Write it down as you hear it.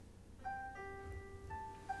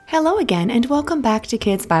Hello again, and welcome back to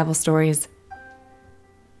Kids Bible Stories.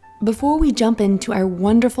 Before we jump into our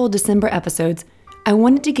wonderful December episodes, I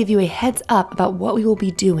wanted to give you a heads up about what we will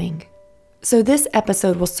be doing. So this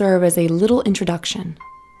episode will serve as a little introduction.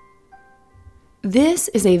 This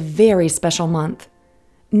is a very special month.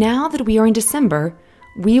 Now that we are in December,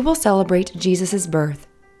 we will celebrate Jesus' birth.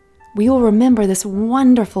 We will remember this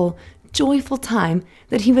wonderful, joyful time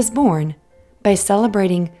that he was born by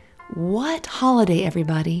celebrating what holiday,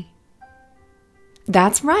 everybody?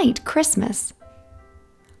 That's right, Christmas.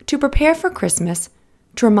 To prepare for Christmas,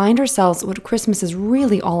 to remind ourselves what Christmas is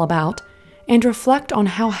really all about, and reflect on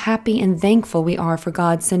how happy and thankful we are for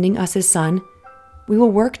God sending us His Son, we will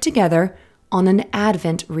work together on an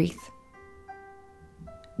Advent wreath.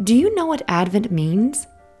 Do you know what Advent means?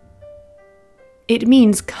 It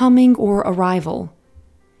means coming or arrival.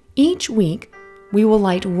 Each week, we will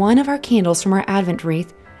light one of our candles from our Advent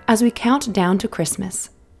wreath as we count down to Christmas.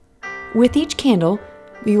 With each candle,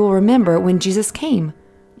 we will remember when Jesus came,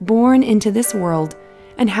 born into this world,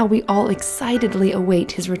 and how we all excitedly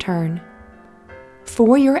await His return.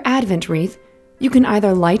 For your Advent wreath, you can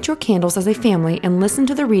either light your candles as a family and listen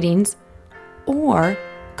to the readings, or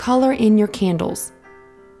color in your candles.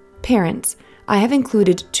 Parents, I have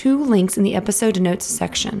included 2 links in the episode notes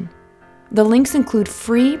section. The links include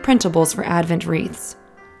free printables for Advent wreaths.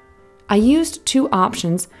 I used 2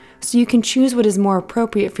 options so you can choose what is more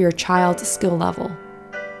appropriate for your child's skill level.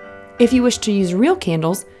 If you wish to use real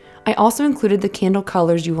candles, I also included the candle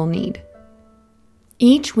colors you will need.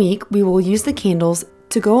 Each week, we will use the candles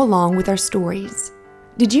to go along with our stories.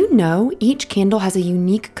 Did you know each candle has a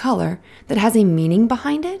unique color that has a meaning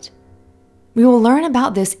behind it? We will learn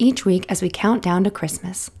about this each week as we count down to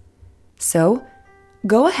Christmas. So,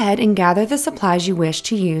 go ahead and gather the supplies you wish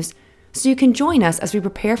to use so you can join us as we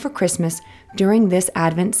prepare for Christmas during this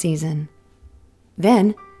Advent season.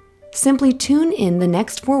 Then, simply tune in the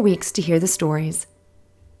next 4 weeks to hear the stories.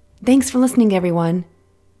 Thanks for listening, everyone.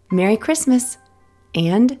 Merry Christmas,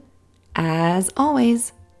 and as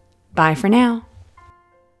always, bye for now.